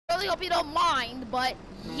really hope you don't mind, but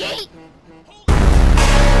yeet!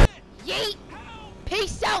 Yeet!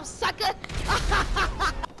 Peace out, sucker!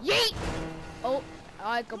 Yeet! Oh,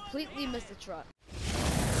 I completely missed the truck.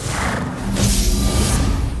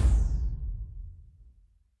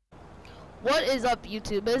 What is up,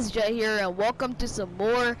 YouTube? It's Jay here, and welcome to some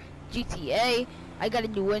more GTA. I got a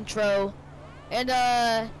new intro, and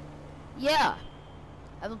yeah,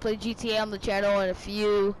 I haven't played GTA on the channel in a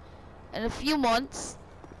few months,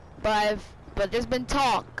 but there's been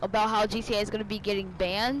talk about how GTA is gonna be getting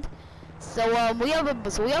banned. So we have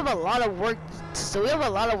a lot of work. So we have a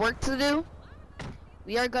lot of work to do.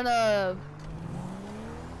 We are gonna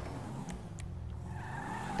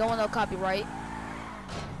don't want no copyright.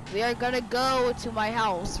 We are gonna go to my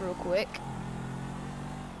house real quick.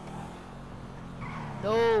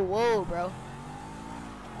 No, whoa, bro.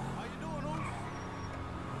 How you doing,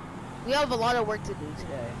 We have a lot of work to do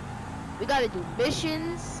today. We gotta do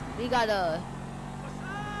missions. We gotta.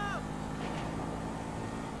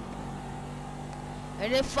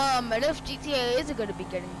 And if GTA isn't gonna be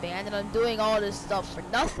getting banned and I'm doing all this stuff for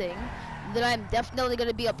nothing, then I'm definitely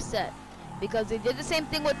gonna be upset because they did the same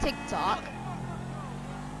thing with TikTok.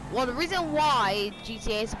 Well, the reason why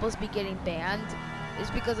GTA is supposed to be getting banned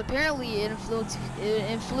is because apparently it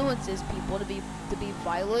influences people to be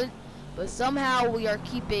violent, but somehow we are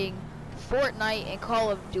keeping Fortnite and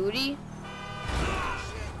Call of Duty.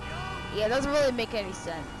 Yeah, it doesn't really make any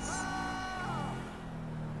sense.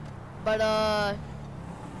 But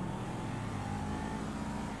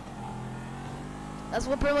that's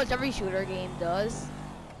what pretty much every shooter game does.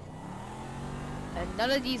 And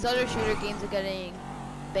none of these other shooter games are getting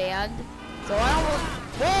banned. So I don't.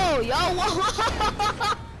 Whoa, yo,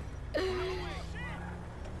 whoa.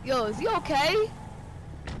 Yo, is he okay?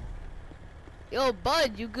 Yo,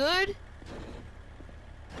 bud, you good?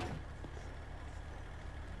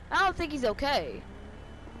 I don't think he's okay.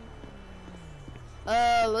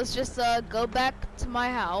 Let's just go back to my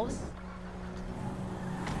house.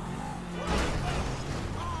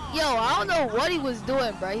 Yo, I don't know what he was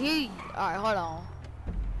doing, bro. Alright, hold on.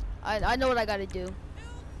 I know what I gotta do.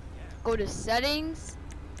 Go to settings.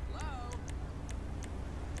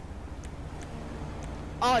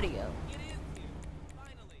 Audio.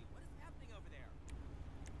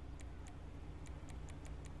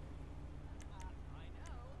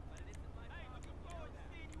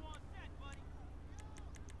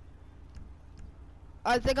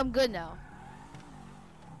 I think I'm good now.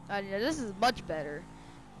 This is much better.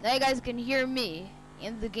 Now you guys can hear me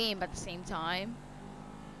in the game at the same time.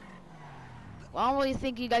 Well, I don't really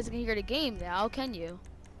think you guys can hear the game now, can you?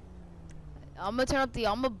 I'm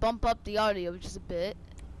gonna bump up the audio just a bit.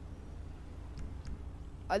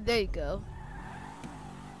 There you go.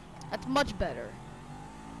 That's much better.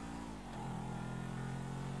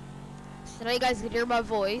 So now you guys can hear my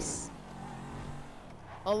voice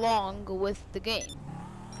along with the game,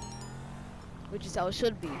 which is how it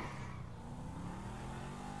should be.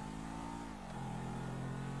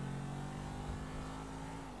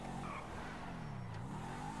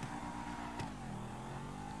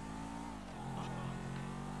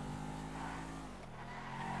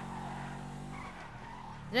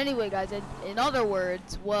 And anyway, guys, in other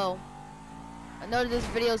words, well, I know that this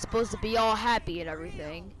video is supposed to be all happy and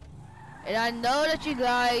everything. And I know that you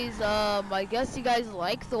guys, I guess you guys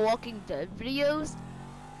like the Walking Dead videos.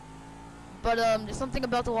 But, there's something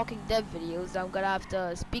about the Walking Dead videos that I'm gonna have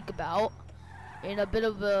to speak about in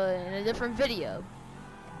a different video.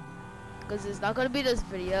 Because it's not gonna be this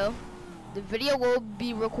video. The video will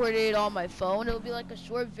be recorded on my phone. It will be like a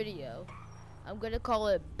short video. I'm gonna call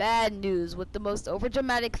it Bad News with the most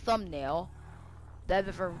overdramatic thumbnail that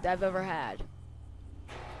I've ever had.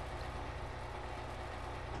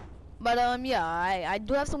 But yeah, I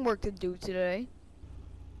do have some work to do today.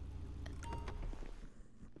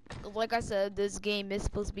 Like I said, this game is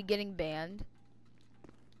supposed to be getting banned.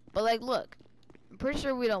 But like, look, I'm pretty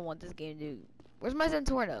sure we don't want this game to do. Where's my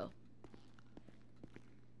Zentorno?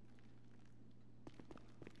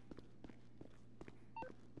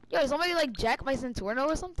 Yo, is somebody like jack my Zentorno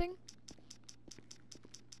or something?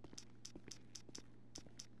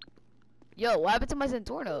 Yo, what happened to my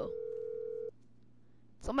Zentorno?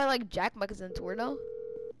 Somebody like jack my Zentorno?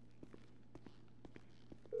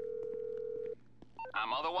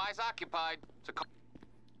 I'm otherwise occupied.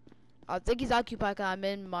 I think he's occupied because I'm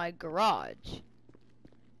in my garage.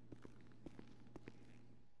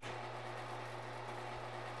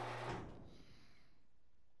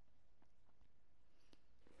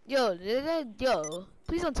 Yo,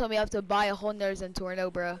 please don't tell me I have to buy a whole nother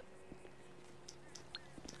Zentorno, bro.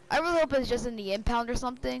 I really hope it's just in the impound or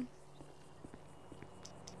something.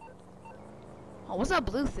 Oh, what's that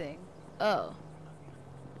blue thing? Oh.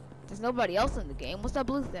 There's nobody else in the game. What's that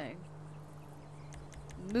blue thing?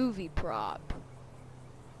 Movie prop.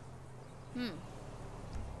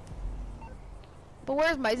 But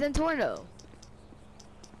where's my Zentorno?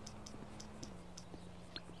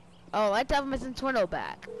 Oh, I'd like to have my Zentorno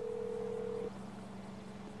back.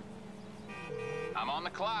 I'm on the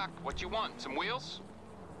clock. What you want? Some wheels?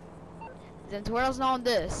 Zentorno's not on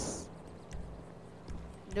this.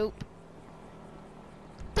 Nope.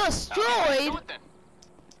 Destroyed? Okay, do it then.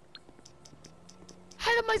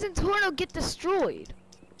 How did my Zentorno get destroyed?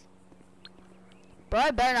 Bro,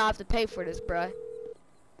 I better not have to pay for this, bro.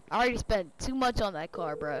 I already spent too much on that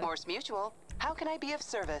car, bro. Morse Mutual, how can I be of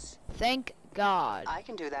service? Thank God. I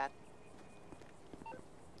can do that.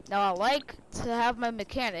 Now I like to have my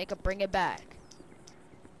mechanic bring it back.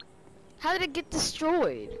 How did it get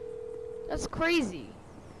destroyed? That's crazy.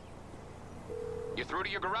 You're through to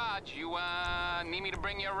your garage. You, need me to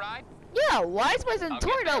bring you a ride? Yeah, why is my I'll get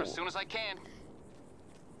there Zentorno? as soon as I can.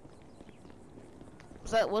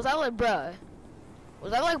 Was that like, bruh?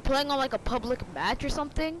 Was I like playing on like a public match or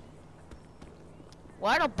something?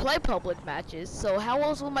 Well, I don't play public matches, so how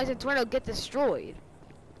else will my Zentorno get destroyed?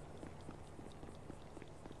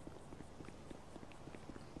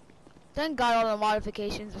 Thank God all the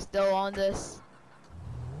modifications are still on this.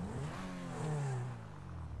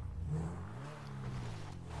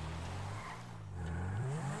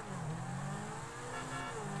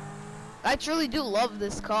 I truly do love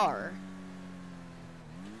this car.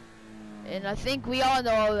 And I think we all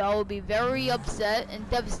know I would be very upset and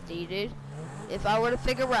devastated if I were to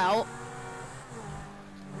figure out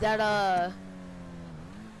that, that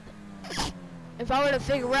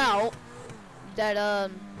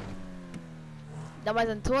my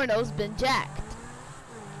Zentorno's been jacked.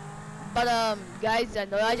 But, guys, I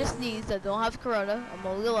know I just sneezed. I don't have corona. I'm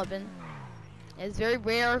only 11. And it's very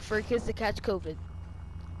rare for kids to catch COVID.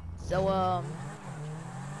 So,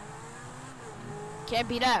 can't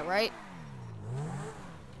be that, right?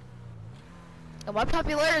 And my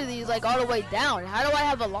popularity is like all the way down. How do I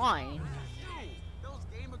have a line?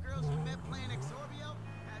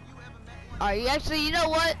 Are you actually, you know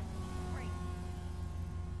what?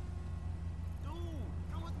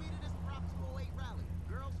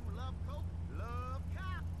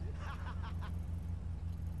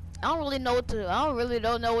 I don't really know what to do. I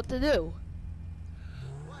don't know what to do.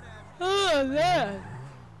 Oh man.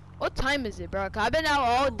 What time is it, bro? 'Cause I've been out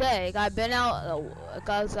all day. I've been out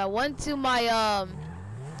because I went to my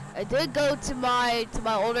I did go to my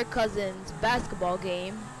older cousin's basketball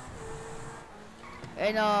game.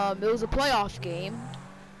 And it was a playoff game.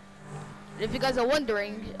 And if you guys are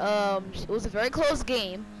wondering, it was a very close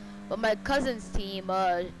game, but my cousin's team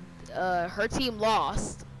her team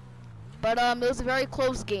lost. But it was a very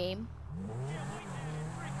close game.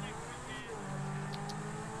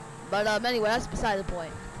 But anyway, that's beside the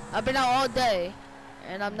point. I've been out all day,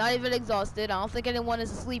 and I'm not even exhausted. I don't think anyone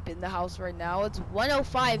is asleep in the house right now. It's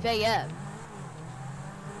 1:05 a.m.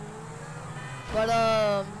 But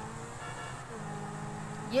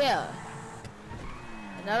yeah.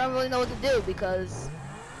 And I don't really know what to do because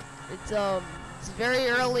it's very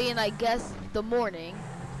early and I guess the morning.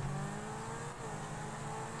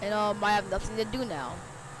 And I have nothing to do now.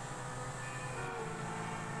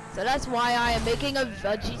 So that's why I am making a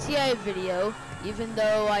GTA video, even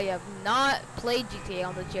though I have not played GTA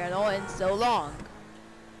on the channel in so long.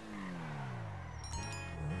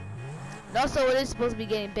 And also it is supposed to be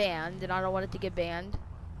getting banned, and I don't want it to get banned.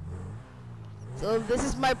 So this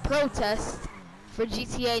is my protest for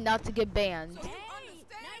GTA not to get banned. Hey,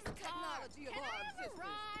 nice car. Can I have a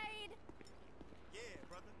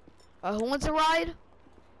ride? Who wants a ride?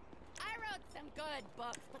 I wrote some good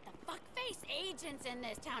books, but the fuckface agents in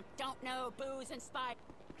this town don't know booze and spice.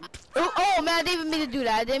 Oh man, I didn't even mean to do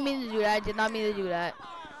that. I didn't mean to do that. I did not mean to do that.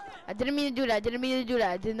 I didn't mean to do that. I didn't mean to do that.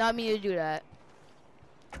 I did not mean to do that.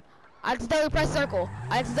 I accidentally pressed circle.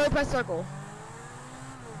 I accidentally pressed circle.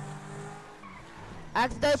 I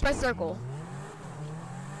accidentally pressed circle.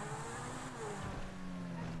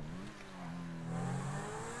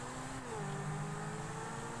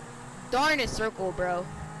 Darn it, circle, bro.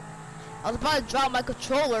 I was about to drop my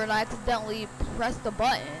controller and I accidentally pressed the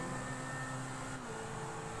button.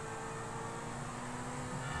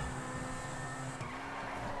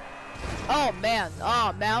 Oh man,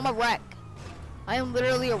 I'm a wreck. I am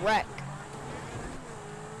literally a wreck.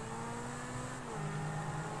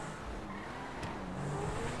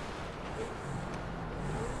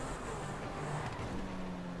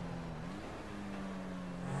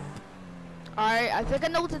 Alright, I think I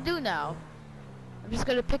know what to do now. I'm just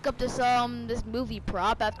gonna pick up this movie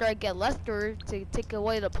prop after I get Lester to take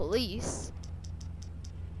away the police.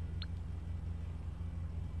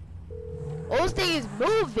 Oh, this thing is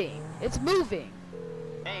moving. It's moving.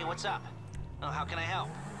 Hey, what's up? Oh, how can I help?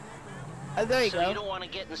 Oh, there you So go. you don't want to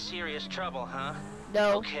get in serious trouble, huh?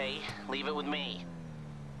 No. Okay, leave it with me.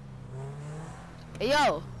 Hey,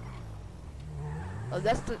 yo. Oh,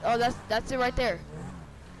 that's it right there.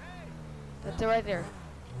 That's it right there.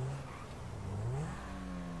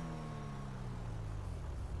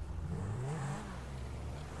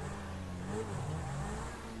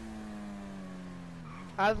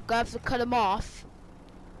 I've got to cut him off.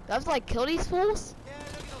 Do I have to like kill these fools?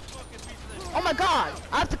 Oh my god!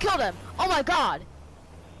 I have to kill them! Oh my god!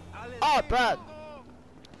 Oh, bro.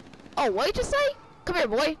 Oh, what did you say? Come here,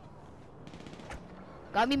 boy.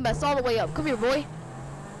 Got me messed all the way up. Come here, boy.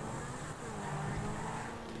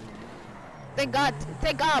 Thank God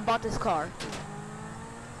I bought this car.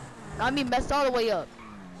 Got me messed all the way up.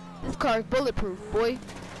 This car is bulletproof, boy.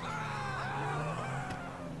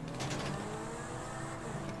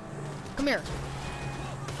 Come here.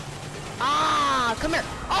 Ah, come here.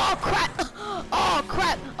 Oh, crap. Oh,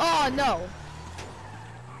 crap. Oh, no.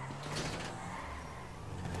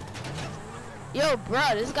 Yo, bro,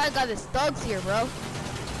 this guy got his thugs here, bro.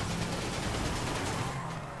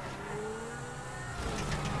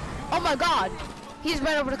 Oh my god. He's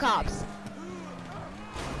ran over the cops.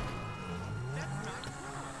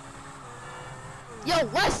 Yo,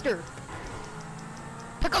 Lester.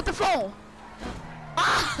 Pick up the phone.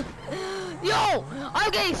 Ah! Yo, I'm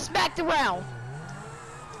getting smacked around.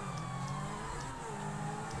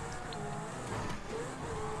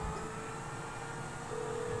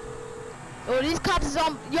 Oh, these cops is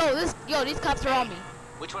on. These cops are on me.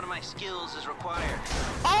 Which one of my skills is required?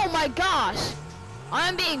 Oh my gosh,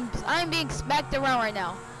 I'm being smacked around right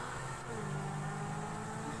now.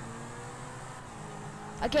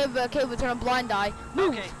 I can't even turn a blind eye.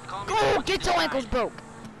 Move. Okay, call me Go, back. get your ankles broke.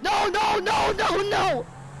 No, no, no, no, no.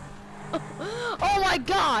 Oh my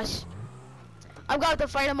gosh. I'm gonna have to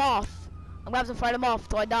fight him off. I'm gonna have to fight him off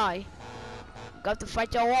till I die. I'm gonna have to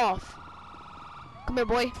fight y'all off. Come here,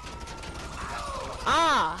 boy.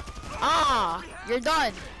 Ah, you're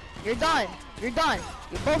done. You're done. You're done.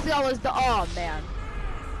 You both of y'all is the, oh man.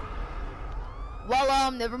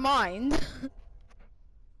 Well, never mind.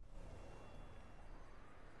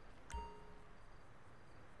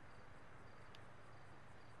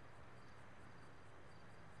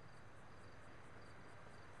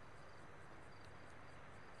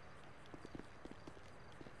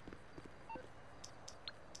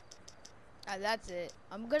 That's it.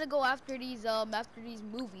 I'm gonna go after these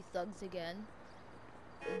movie thugs again.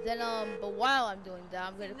 Then but while I'm doing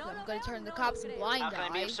that, I'm gonna turn the cops blind How can I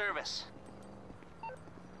be eye. of service?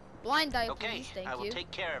 Blind eye, Okay, please. Thank I will you.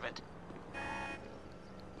 take care of it.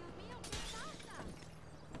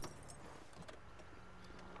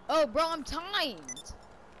 Oh, bro, I'm timed.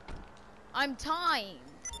 I'm timed.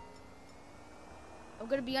 I'm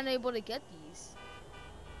gonna be unable to get these.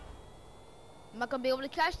 I'm not gonna be able to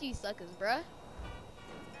catch these suckers, bruh.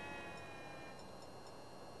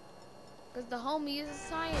 Cause the homie is a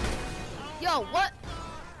scientist. Yo, what?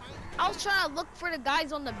 I was trying to look for the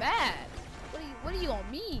guys on the map. What do you all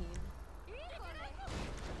mean?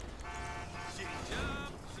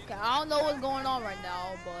 Okay, I don't know what's going on right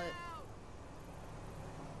now, but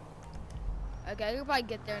okay, I can probably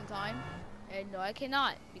get there in time. And no, I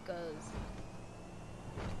cannot because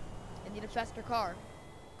I need a faster car.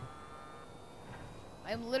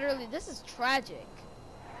 This is tragic.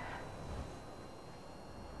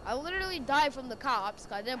 I literally died from the cops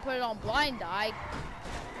because I didn't put it on blind eye.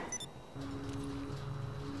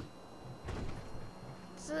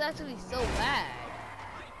 This is actually so bad.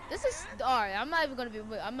 This is, alright, I'm not even gonna be,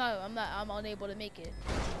 I'm unable to make it.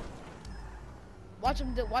 Watch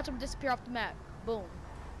them disappear off the map. Boom.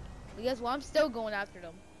 But guess what? I'm still going after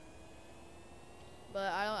them.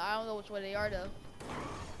 But I don't know which way they are though.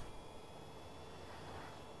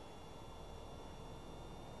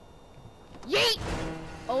 Yeet!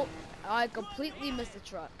 Oh, I completely missed the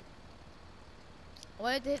truck. I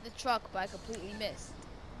wanted to hit the truck, but I completely missed.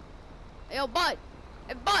 Hey, yo, bud!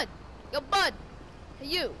 Hey, bud! Yo, bud! Hey,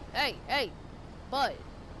 you! Hey, bud!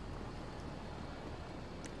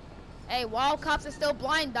 Hey, while cops are still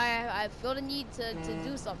blind, I feel the need to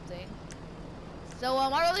do something. So,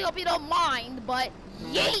 I really hope you don't mind, but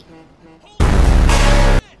yeet!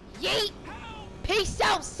 Yeet! Peace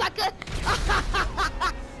out, sucker!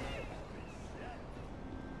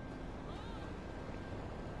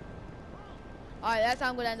 Alright, that's how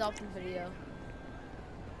I'm gonna end off the video.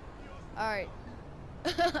 Alright.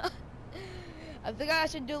 I think I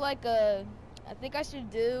should do like a. I think I should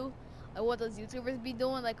do like what those YouTubers be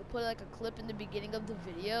doing, like put like a clip in the beginning of the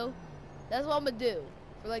video. That's what I'm gonna do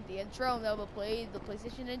for like the intro, and then I'm gonna play the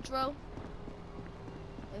PlayStation intro.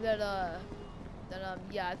 And then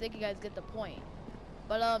yeah, I think you guys get the point.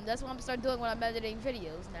 But that's what I'm gonna start doing when I'm editing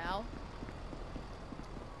videos now.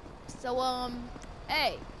 So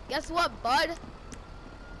hey, guess what, bud?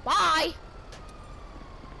 Bye.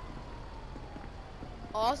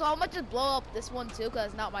 Also, I'm gonna just blow up this one too, cause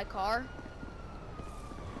it's not my car.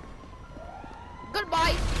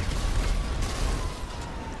 Goodbye.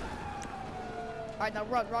 All right, now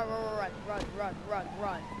run.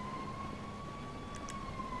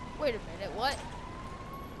 Wait a minute, what?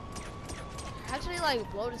 Actually,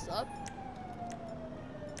 like, blow this up?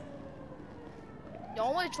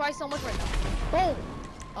 Don't want to try so much right now. Boom!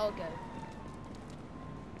 Okay.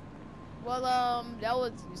 Well, that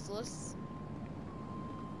was useless.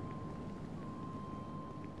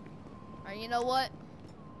 Alright, you know what?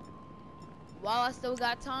 While I still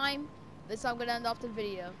got time, this I'm gonna end off the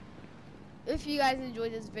video. If you guys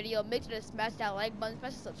enjoyed this video, make sure to smash that like button,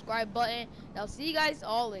 smash the subscribe button, and I'll see you guys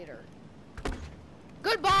all later.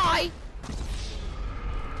 Goodbye!